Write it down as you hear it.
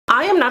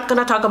not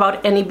gonna talk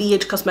about any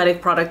BH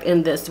cosmetic product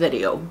in this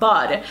video,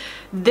 but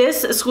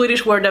this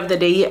Swedish word of the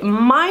day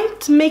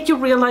might make you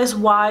realize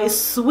why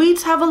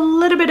Swedes have a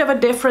little bit of a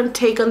different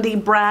take on the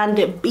brand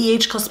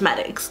BH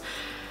Cosmetics.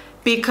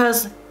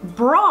 Because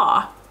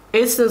bra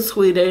is in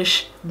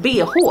Swedish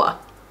BH.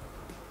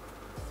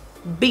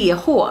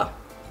 BH.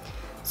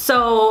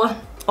 So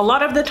a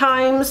lot of the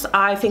times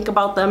I think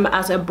about them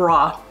as a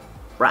bra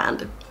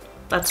brand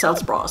that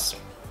sells bras.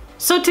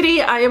 So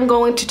today I am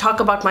going to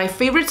talk about my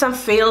favorites and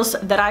fails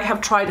that I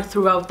have tried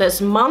throughout this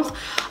month.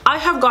 I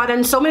have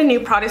gotten so many new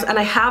products, and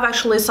I have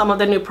actually some of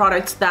the new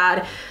products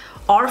that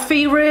are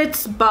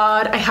favorites,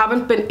 but I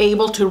haven't been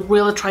able to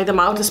really try them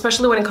out,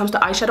 especially when it comes to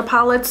eyeshadow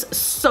palettes.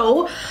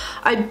 So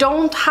I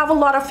don't have a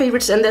lot of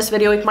favorites in this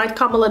video. It might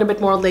come a little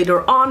bit more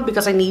later on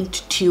because I need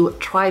to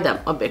try them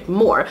a bit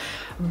more.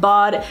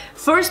 But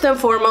first and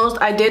foremost,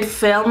 I did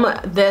film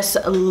this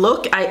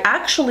look. I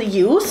actually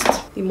used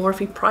the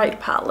Morphe Pride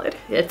palette.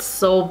 It's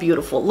so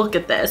beautiful. Look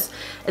at this.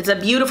 It's a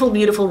beautiful,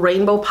 beautiful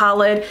rainbow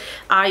palette.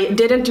 I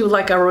didn't do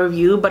like a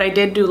review, but I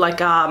did do like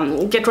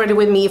a get ready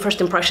with me first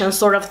impression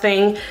sort of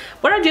thing,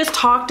 where I just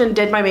talked and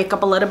did my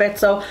makeup a little bit.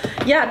 So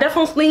yeah,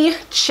 definitely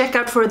check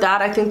out for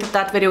that. I think that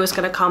that video is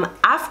gonna come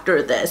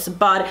after this.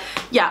 But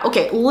yeah,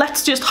 okay,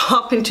 let's just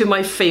hop into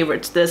my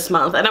favorites this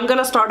month. And I'm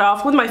gonna start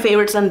off with my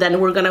favorites, and then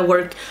we're gonna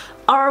work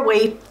our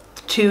way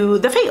to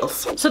the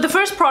fails. So the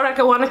first product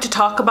I wanted to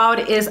talk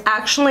about is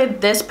actually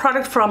this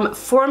product from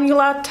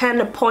Formula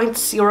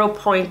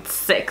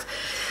 10.0.6.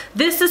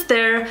 This is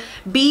their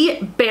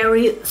Be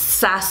Berry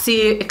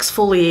Sassy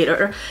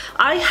Exfoliator.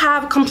 I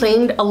have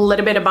complained a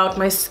little bit about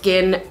my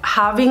skin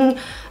having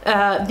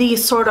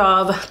these sort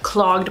of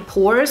clogged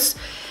pores,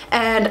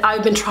 and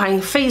I've been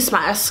trying face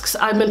masks.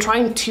 I've been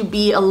trying to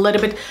be a little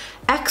bit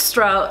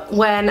extra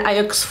when I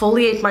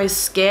exfoliate my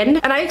skin,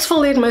 and I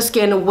exfoliate my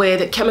skin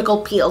with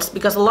chemical peels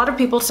because a lot of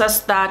people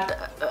says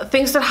that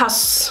things that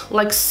has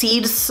like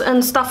seeds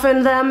and stuff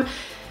in them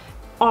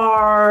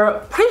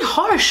are pretty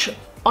harsh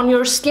on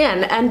your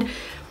skin. And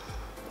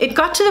it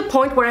got to the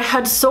point where I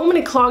had so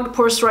many clogged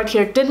pores right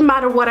here. It didn't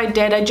matter what I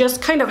did, I just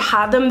kind of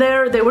had them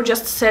there. They were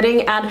just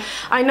sitting, and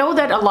I know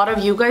that a lot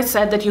of you guys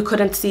said that you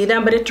couldn't see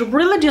them, but it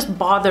really just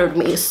bothered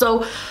me.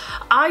 So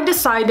I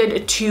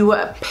decided to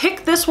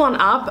pick this one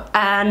up,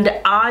 and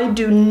I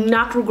do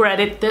not regret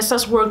it. This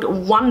has worked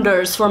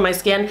wonders for my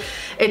skin.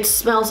 It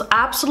smells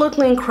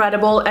absolutely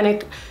incredible, and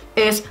it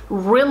is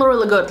really,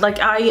 really good.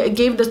 Like, I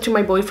gave this to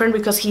my boyfriend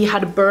because he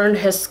had burned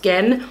his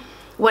skin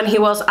when he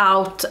was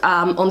out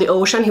on the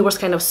ocean. He was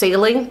kind of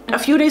sailing. A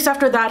few days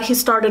after that, he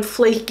started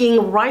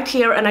flaking right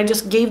here, and I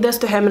just gave this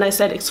to him and I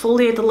said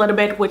exfoliate a little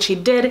bit, which he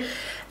did,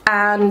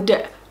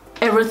 and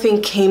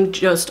everything came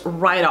just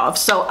right off.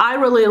 So I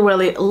really,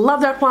 really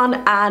love that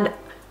one, and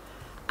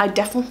I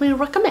definitely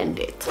recommend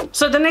it.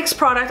 So the next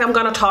product I'm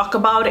gonna talk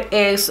about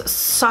is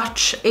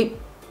such a,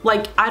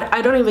 like,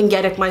 I don't even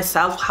get it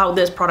myself how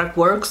this product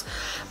works,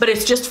 but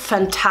it's just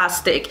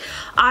fantastic.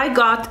 I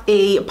got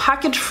a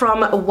package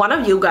from one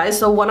of you guys,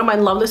 so one of my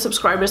lovely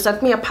subscribers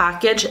sent me a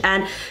package,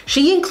 and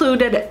she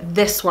included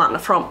this one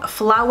from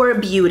Flower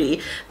Beauty.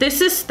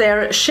 This is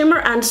their Shimmer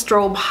and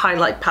Strobe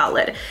highlight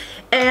palette.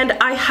 And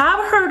I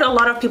have heard a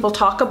lot of people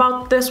talk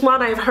about this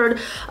one. I've heard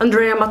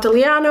Andrea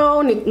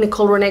Matteliano,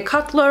 Nicole Renee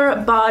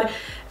Cutler, but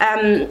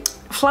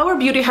Flower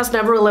Beauty has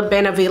never really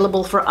been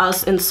available for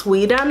us in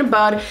Sweden,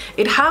 but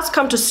it has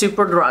come to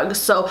Superdrug.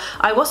 So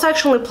I was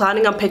actually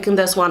planning on picking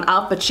this one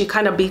up, but she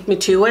kind of beat me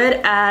to it,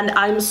 and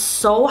I'm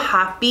so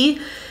happy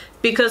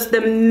because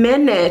the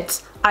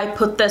minute I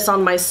put this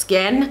on my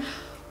skin,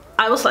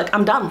 I was like,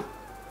 I'm done.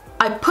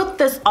 I put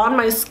this on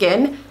my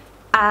skin,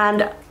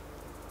 and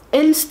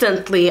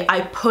instantly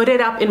I put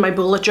it up in my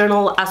bullet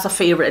journal as a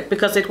favorite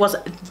because it was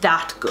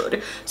that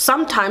good.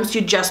 Sometimes you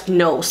just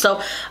know.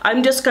 So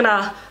I'm just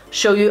gonna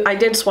show you. I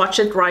did swatch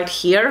it right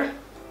here.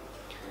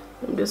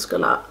 I'm just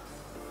gonna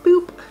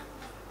boop.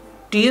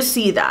 Do you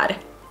see that?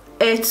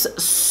 It's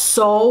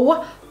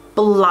so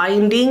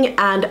blinding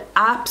and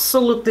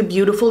absolutely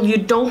beautiful. You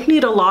don't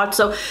need a lot.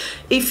 So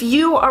if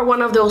you are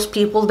one of those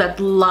people that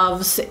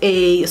loves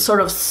a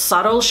sort of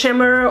subtle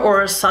shimmer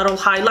or a subtle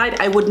highlight,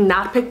 I would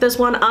not pick this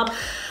one up.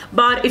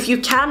 But if you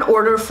can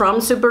order from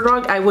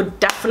Superdrug, I would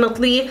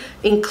definitely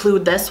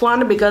include this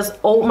one because,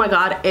 oh my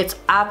god, it's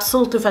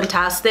absolutely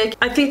fantastic.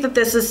 I think that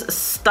this is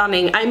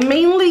stunning. I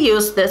mainly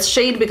use this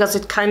shade because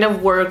it kind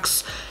of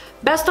works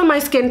best on my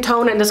skin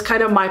tone and is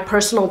kind of my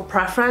personal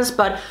preference,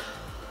 but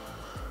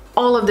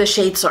all of the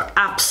shades are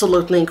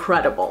absolutely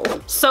incredible.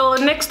 So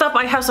next up,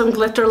 I have some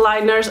glitter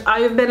liners.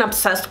 I've been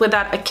obsessed with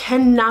that. I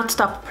cannot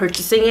stop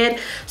purchasing it.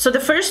 So the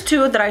first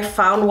two that I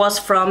found was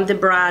from the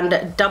brand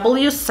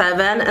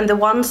W7, and the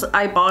ones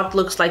I bought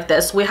looks like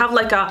this. We have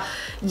like a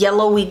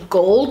yellowy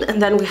gold, and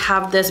then we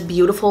have this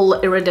beautiful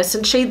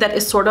iridescent shade that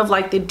is sort of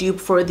like the dupe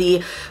for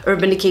the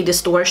Urban Decay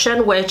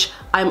Distortion, which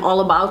I'm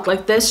all about.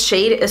 Like, this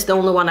shade is the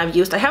only one I've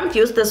used. I haven't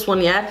used this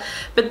one yet,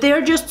 but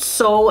they're just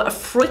so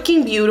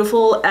freaking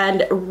beautiful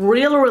and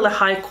really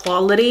high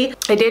quality.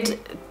 I did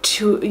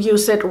to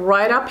use it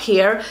right up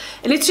here,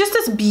 and it's just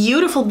this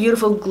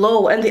beautiful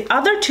glow. And the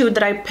other two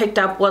that I picked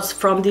up was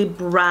from the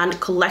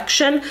brand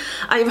Collection.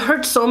 I've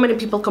heard so many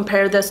people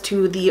compare this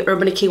to the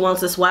Urban Decay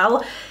ones as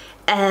well,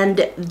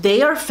 and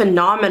they are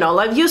phenomenal.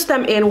 I've used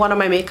them in one of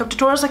my makeup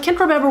tutorials. I can't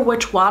remember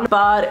which one,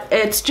 but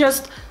it's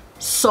just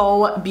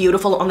so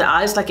beautiful on the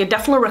eyes. Like, I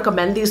definitely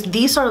recommend these.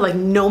 These are like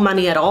no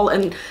money at all,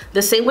 and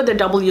the same with the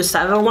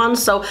W7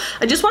 ones. So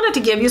I just wanted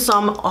to give you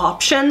some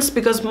options,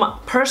 because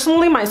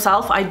personally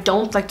myself, I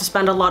don't like to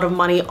spend a lot of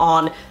money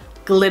on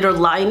glitter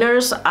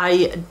liners.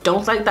 I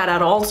don't like that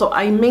at all, so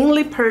I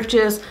mainly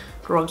purchase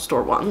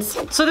drugstore ones.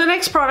 So the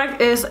next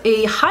product is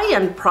a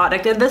high-end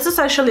product, and this is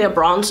actually a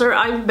bronzer.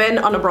 I've been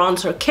on a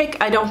bronzer kick.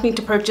 I don't need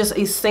to purchase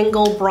a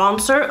single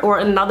bronzer or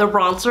another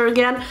bronzer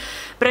again,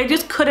 but I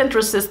just couldn't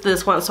resist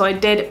this one, so I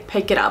did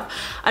pick it up.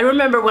 I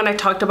remember when I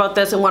talked about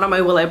this in one of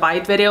my Will I Buy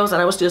It videos,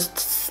 and I was just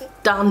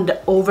stunned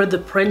over the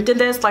print in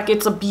this. Like,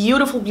 it's a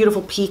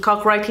beautiful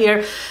peacock right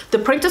here. The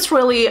print is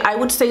really, I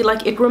would say,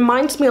 like, it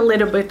reminds me a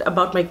little bit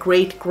about my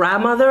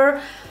great-grandmother,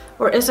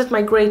 or is it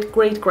my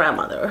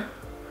great-great-grandmother?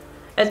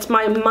 It's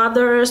my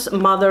mother's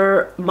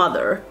mother,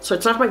 so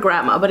it's not my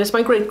grandma, but it's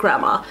my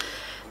great-grandma.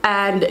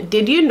 And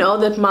did you know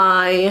that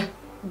my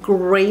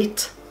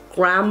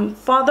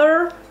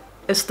great-grandfather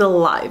is still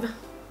alive?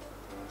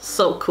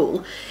 So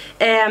cool.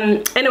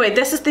 Anyway,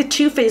 this is the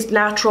Too Faced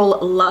Natural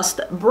Lust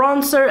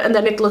Bronzer, and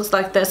then it looks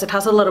like this. It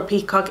has a little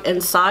peacock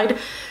inside.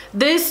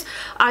 This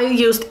I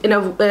used in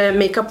a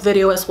makeup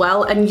video as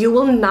well, and you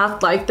will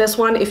not like this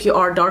one if you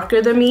are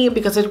darker than me,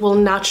 because it will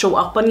not show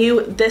up on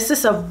you. This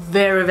is a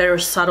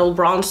very subtle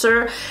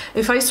bronzer.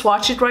 If I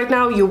swatch it right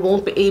now, you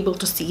won't be able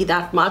to see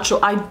that much, so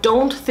I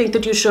don't think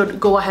that you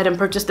should go ahead and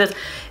purchase this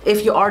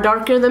if you are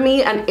darker than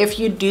me, and if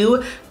you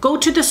do, go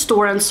to the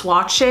store and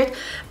swatch it.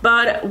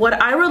 But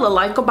what I really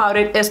like about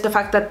it is the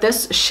fact that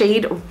this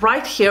shade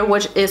right here,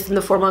 which is in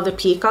the form of the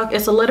peacock,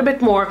 is a little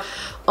bit more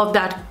of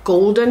that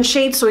golden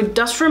shade, so it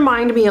does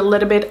remind me a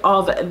little bit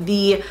of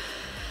the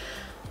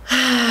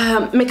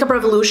Makeup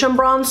Revolution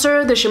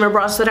bronzer, the shimmer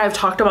bronzer that I've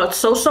talked about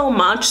so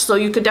much. So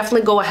you could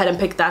definitely go ahead and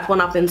pick that one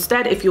up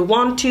instead if you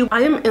want to.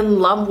 I am in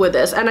love with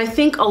this, and I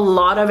think a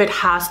lot of it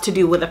has to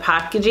do with the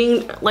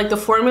packaging. Like, the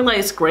formula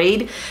is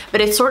great,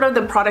 but it's sort of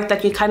the product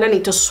that you kind of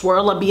need to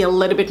swirl and be a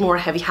little bit more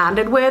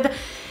heavy-handed with.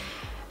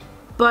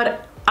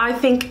 But I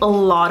think a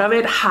lot of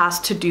it has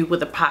to do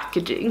with the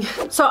packaging.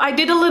 So I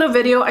did a little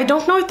video. I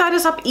don't know if that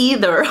is up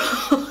either.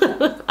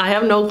 I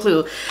have no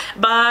clue.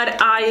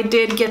 But I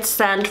did get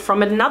sent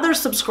from another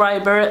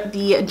subscriber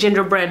the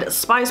Gingerbread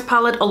Spice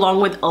Palette,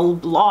 along with a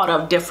lot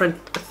of different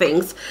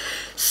things.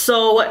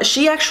 So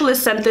she actually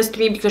sent this to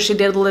me because she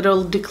did a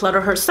little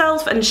declutter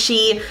herself, and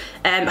she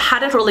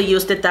hadn't really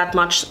used it that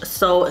much,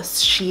 so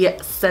she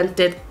sent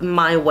it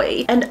my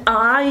way. And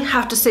I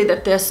have to say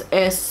that this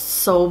is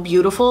so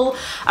beautiful.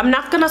 I'm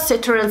not gonna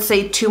sit here and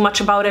say too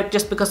much about it,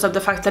 just because of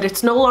the fact that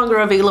it's no longer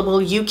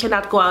available. You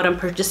cannot go out and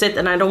purchase it,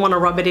 and I don't want to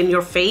rub it in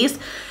your face.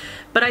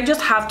 But I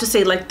just have to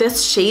say, like,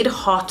 this shade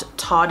Hot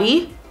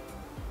Toddy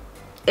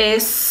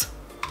is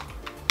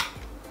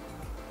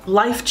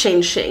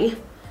life-changing.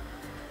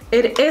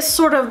 It is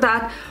sort of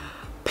that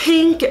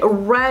pink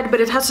red,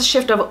 but it has a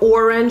shift of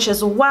orange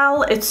as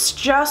well. It's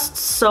just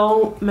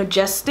so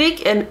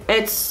majestic, and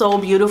it's so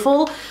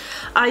beautiful.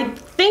 I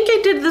think I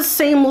did the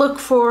same look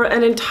for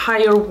an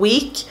entire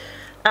week,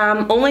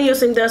 only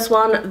using this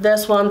one, and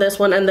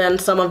then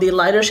some of the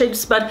lighter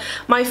shades. But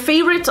my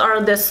favorites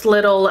are this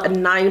little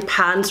 9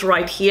 pans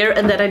right here,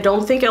 and then I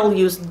don't think I'll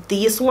use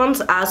these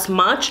ones as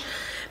much.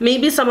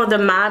 Maybe some of the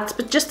mattes,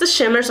 but just the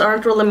shimmers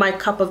aren't really my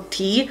cup of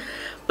tea.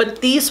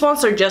 But these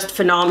ones are just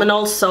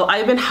phenomenal, so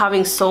I've been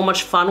having so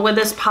much fun with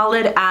this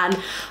palette, and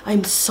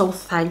I'm so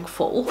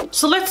thankful.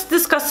 So let's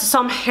discuss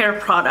some hair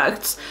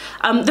products.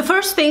 The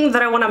first thing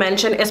that I want to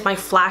mention is my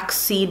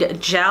Flaxseed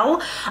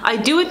Gel. I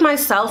do it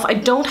myself. I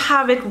don't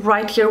have it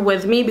right here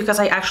with me because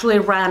I actually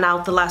ran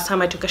out the last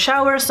time I took a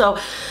shower, so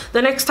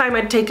the next time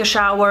I take a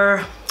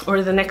shower,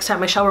 or the next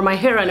time I shower my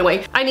hair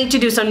anyway, I need to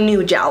do some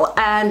new gel.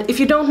 And if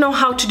you don't know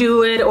how to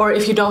do it, or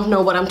if you don't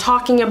know what I'm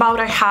talking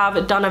about, I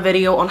have done a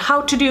video on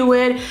how to do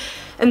it,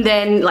 and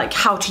then like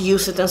how to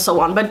use it and so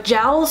on. But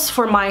gels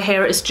for my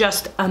hair is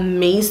just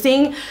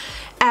amazing.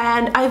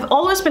 And I've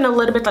always been a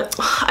little bit like,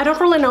 I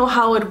don't really know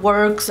how it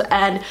works,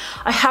 and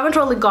I haven't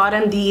really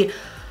gotten the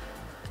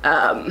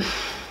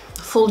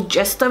full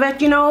gist of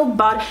it, you know,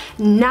 but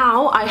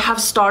now I have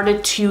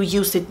started to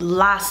use it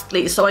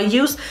lastly. So I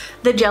use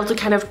the gel to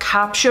kind of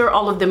capture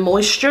all of the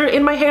moisture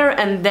in my hair,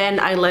 and then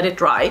I let it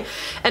dry,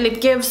 and it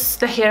gives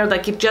the hair,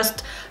 like, it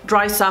just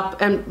dries up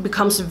and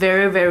becomes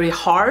very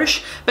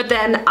harsh, but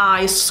then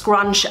I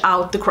scrunch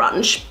out the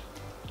crunch.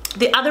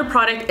 The other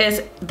product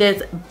is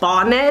this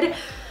Bonnet.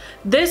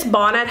 This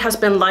Bonnet has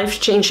been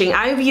life-changing.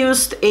 I've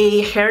used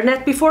a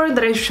hairnet before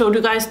that I showed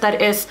you guys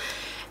that is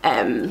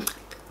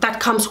that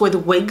comes with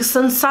wigs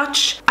and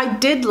such. I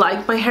did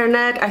like my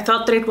hairnet. I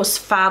thought that it was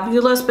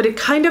fabulous, but it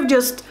kind of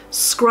just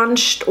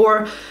scrunched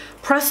or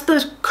press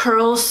the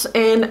curls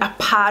in a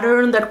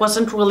pattern that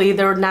wasn't really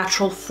their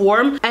natural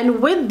form.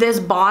 And with this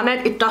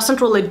Bonnet, it doesn't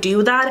really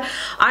do that.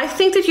 I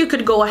think that you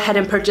could go ahead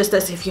and purchase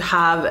this if you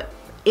have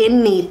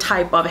any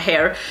type of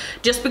hair,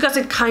 just because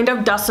it kind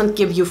of doesn't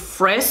give you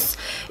frizz.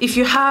 If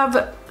you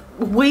have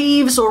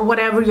waves or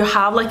whatever you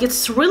have, like,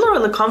 it's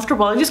really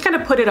comfortable. I just kind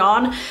of put it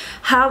on,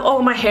 have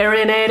all my hair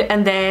in it,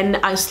 and then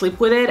I sleep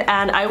with it,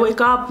 and I wake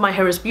up, my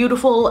hair is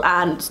beautiful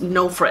and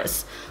no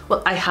frizz.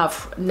 Well, I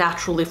have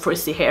naturally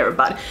frizzy hair,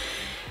 but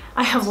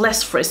I have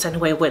less frizz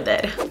anyway with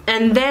it.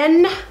 And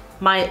then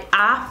my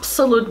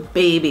absolute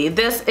baby,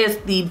 this is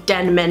the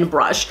Denman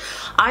brush.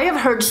 I have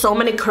heard so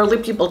many curly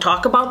people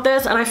talk about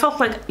this, and I felt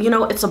like, you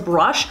know, it's a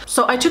brush.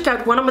 So I took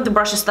out one of the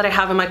brushes that I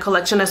have in my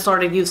collection. I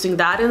started using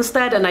that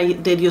instead, and I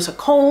did use a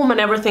comb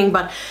and everything,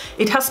 but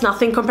it has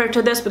nothing compared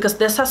to this because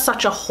this has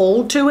such a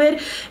hold to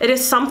it. It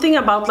is something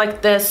about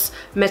like this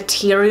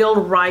material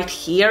right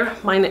here.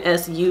 Mine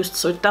is used,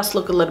 so it does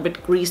look a little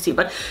bit greasy,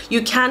 but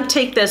you can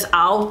take this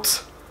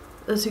out,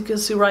 as you can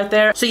see right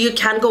there. So you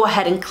can go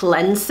ahead and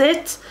cleanse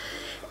it.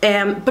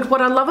 But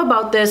what I love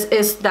about this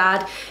is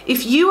that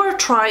if you are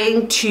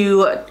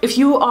if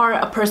you are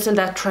a person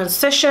that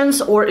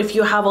transitions, or if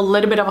you have a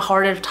little bit of a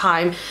harder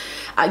time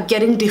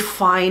getting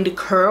defined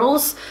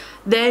curls,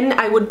 then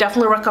I would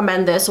definitely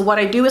recommend this. What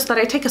I do is that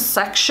I take a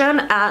section,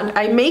 and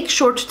I make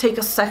sure to take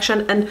a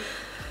section and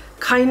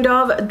kind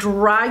of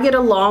drag it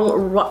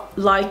along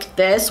like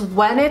this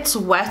when it's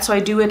wet. So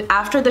I do it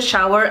after the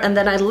shower, and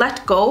then I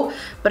let go,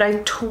 but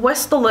I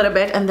twist a little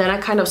bit, and then I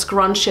kind of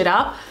scrunch it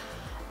up.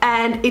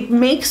 And it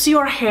makes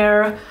your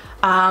hair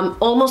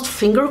almost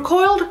finger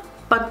coiled,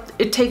 but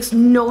it takes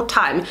no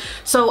time.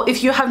 So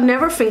if you have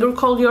never finger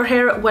coiled your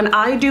hair, when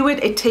I do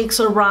it, it takes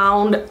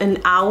around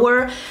an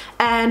hour,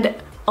 and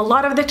a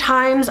lot of the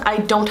times I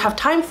don't have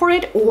time for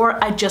it,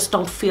 or I just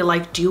don't feel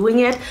like doing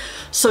it.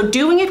 So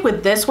doing it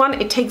with this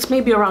one, it takes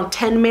maybe around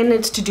 10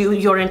 minutes to do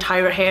your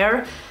entire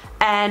hair,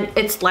 and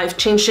it's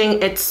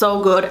life-changing. It's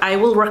so good. I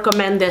will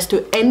recommend this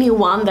to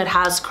anyone that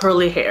has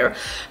curly hair,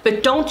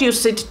 but don't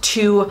use it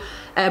to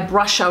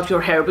brush out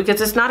your hair, because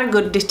it's not a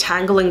good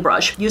detangling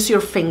brush. Use your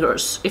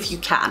fingers if you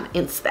can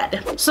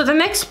instead. So the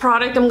next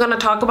product I'm gonna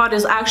talk about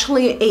is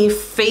actually a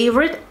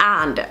favorite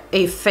and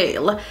a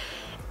fail,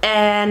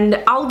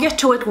 and I'll get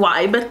to it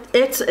why, but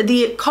it's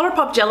the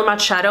Colourpop Jelly Matte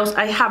Shadows.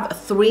 I have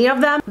 3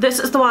 of them. This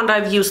is the one that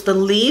I've used the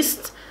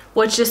least,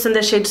 which is in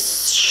the shade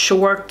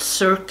Short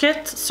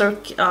Circuit,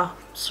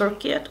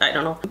 I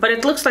don't know. But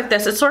it looks like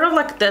this. It's sort of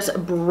like this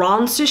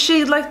bronzy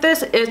shade like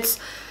this. It's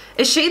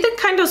a shade that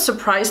kind of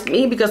surprised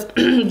me, because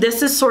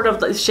this is sort of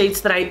the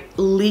shades that I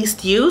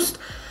least used.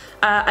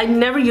 I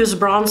never use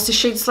bronzy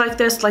shades like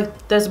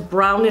this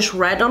brownish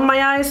red on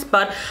my eyes,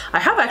 but I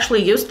have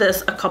actually used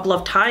this a couple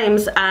of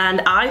times,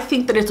 and I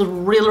think that it's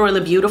really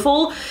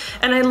beautiful.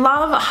 And I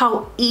love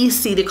how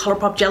easy the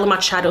Colourpop Jelly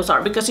Matte Shadows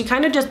are, because you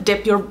kind of just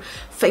dip your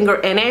finger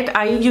in it.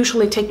 I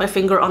usually take my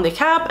finger on the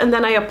cap, and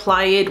then I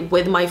apply it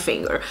with my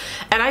finger.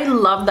 And I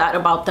love that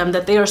about them,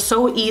 that they are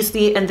so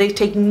easy and they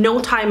take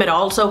no time at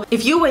all. So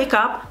if you wake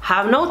up,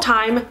 have no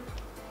time,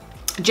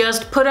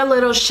 just put a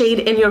little shade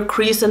in your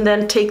crease, and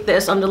then take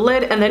this on the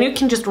lid, and then you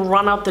can just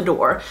run out the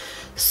door.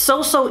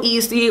 So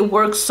easy, it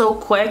works so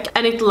quick,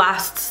 and it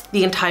lasts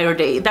the entire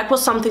day. That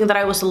was something that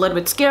I was a little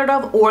bit scared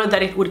of, or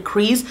that it would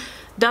crease.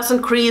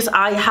 Doesn't crease.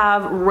 I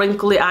have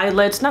wrinkly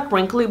eyelids, not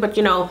wrinkly, but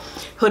you know,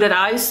 hooded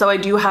eyes, so I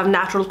do have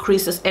natural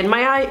creases in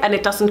my eye, and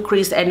it doesn't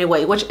crease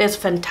anyway, which is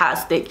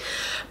fantastic.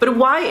 But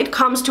why it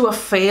comes to a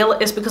fail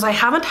is because I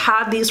haven't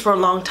had these for a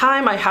long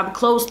time. I have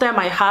closed them,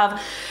 I have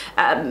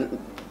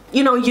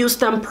you know, use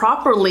them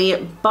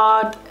properly,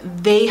 but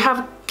they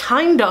have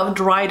kind of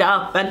dried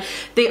up, and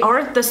they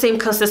aren't the same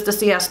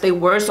consistency as they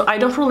were, so I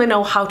don't really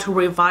know how to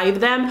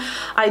revive them.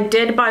 I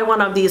did buy one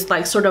of these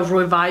like sort of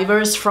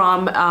revivers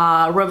from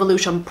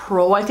Revolution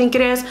Pro, I think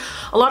it is.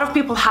 A lot of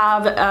people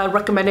have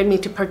recommended me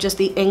to purchase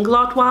the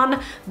Inglot one,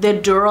 the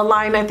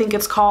Duraline I think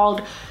it's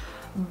called.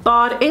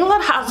 But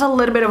England has a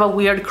little bit of a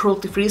weird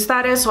cruelty-free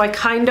status, so I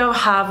kind of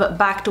have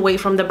backed away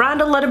from the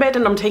brand a little bit,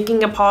 and I'm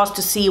taking a pause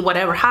to see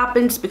whatever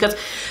happens, because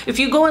if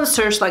you go and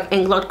search like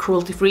England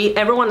cruelty-free,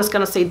 everyone is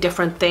gonna say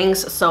different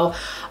things. So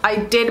I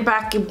did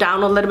back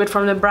down a little bit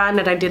from the brand,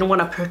 and I didn't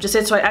want to purchase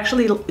it. So I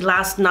actually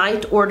last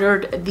night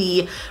ordered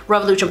the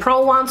Revolution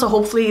Pro one, so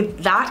hopefully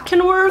that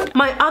can work.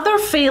 My other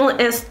fail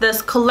is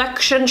this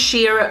Collection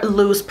Sheer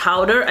Loose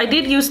Powder. I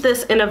did use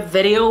this in a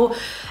video,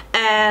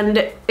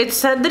 and it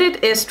said that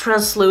it is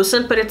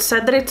translucent, but it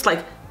said that it's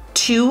like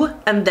 2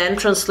 and then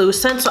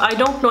translucent. So I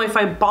don't know if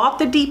I bought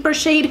the deeper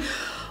shade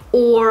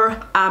or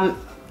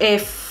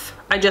if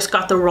I just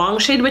got the wrong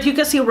shade, but you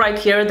can see right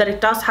here that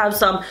it does have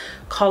some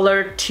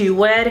color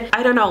to it.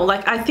 I don't know,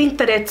 like I think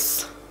that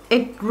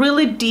it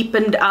really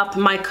deepened up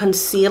my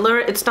concealer.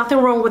 It's nothing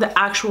wrong with the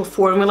actual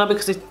formula,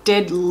 because it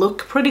did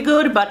look pretty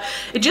good, but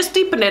it just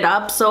deepened it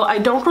up. So I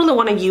don't really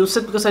want to use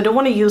it, because I don't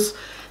want to use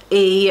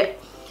a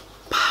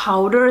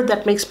powder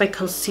that makes my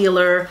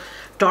concealer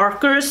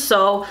darker.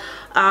 So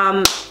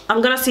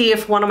I'm gonna see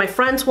if one of my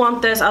friends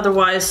want this,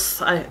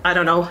 otherwise I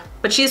don't know.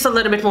 But she's a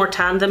little bit more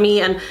tan than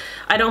me, and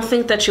I don't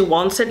think that she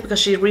wants it because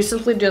she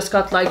recently just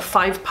got like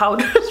 5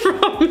 powders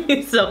from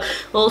me, so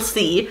we'll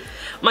see.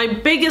 My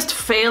biggest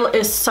fail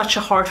is such a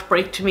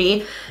heartbreak to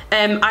me.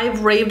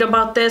 I've raved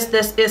about this.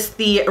 This is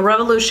the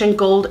Revolution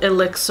Gold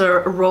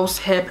Elixir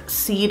Rosehip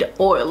Seed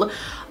Oil.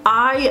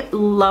 I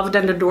loved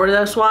and adored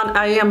this one.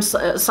 I am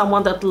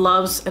someone that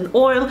loves an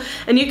oil,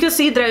 and you can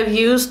see that I've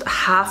used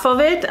half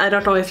of it. I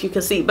don't know if you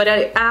can see, but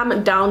I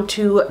am down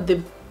to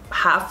the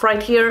half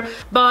right here.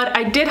 But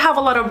I did have a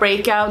lot of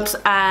breakouts,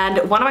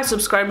 and one of my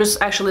subscribers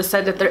actually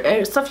said that there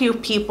is a few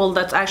people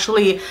that's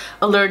actually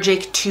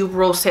allergic to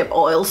rosehip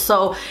oil,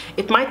 so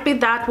it might be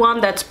that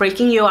one that's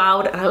breaking you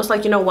out. And I was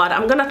like, you know what,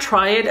 I'm gonna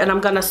try it and I'm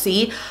gonna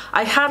see.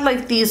 I had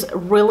like these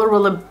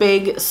really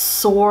big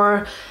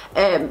sore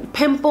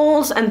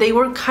pimples, and they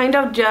were kind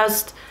of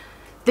just,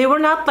 they were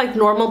not like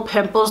normal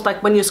pimples,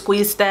 like when you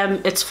squeeze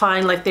them it's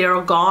fine, like they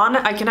are gone.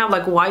 I can have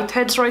like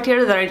whiteheads right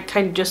here that I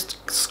kind of just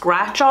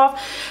scratch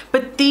off,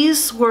 but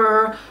these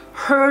were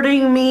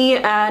hurting me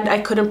and I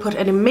couldn't put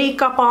any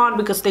makeup on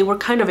because they were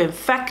kind of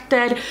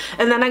infected.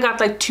 And then I got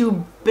like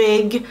 2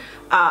 big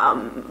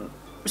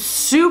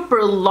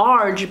super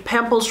large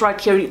pimples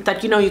right here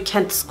that, you know, you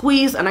can't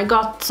squeeze, and I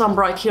got some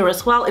right here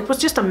as well. It was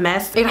just a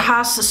mess. It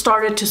has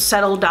started to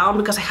settle down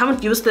because I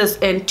haven't used this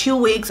in 2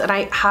 weeks, and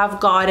I have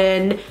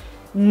gotten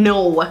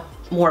no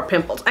more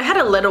pimples. I had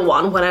a little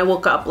one when I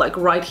woke up, like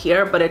right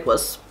here, but it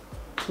was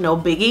no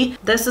biggie.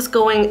 This is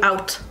going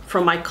out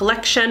from my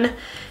collection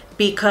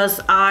because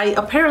I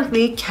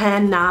apparently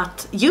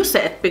cannot use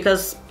it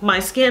because my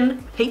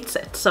skin hates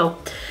it. So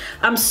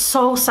I'm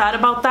so sad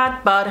about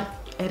that, but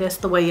it is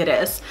the way it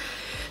is.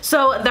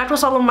 So that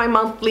was all of my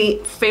monthly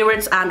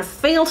favorites and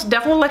fails.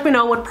 Definitely let me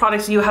know what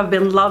products you have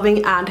been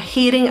loving and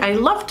hating. I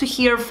love to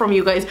hear from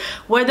you guys,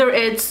 whether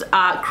it's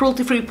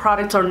cruelty-free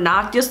products or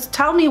not. Just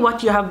tell me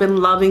what you have been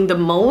loving the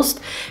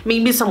most.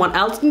 Maybe someone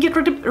else can get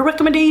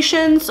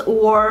recommendations,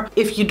 or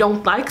if you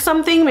don't like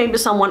something, maybe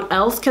someone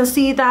else can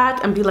see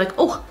that and be like,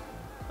 oh,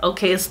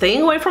 okay,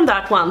 staying away from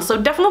that one. So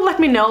definitely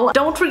let me know.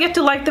 Don't forget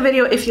to like the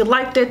video if you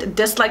liked it,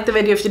 dislike the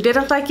video if you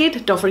didn't like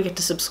it. Don't forget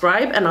to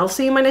subscribe, and I'll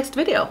see you in my next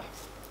video.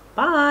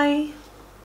 Bye!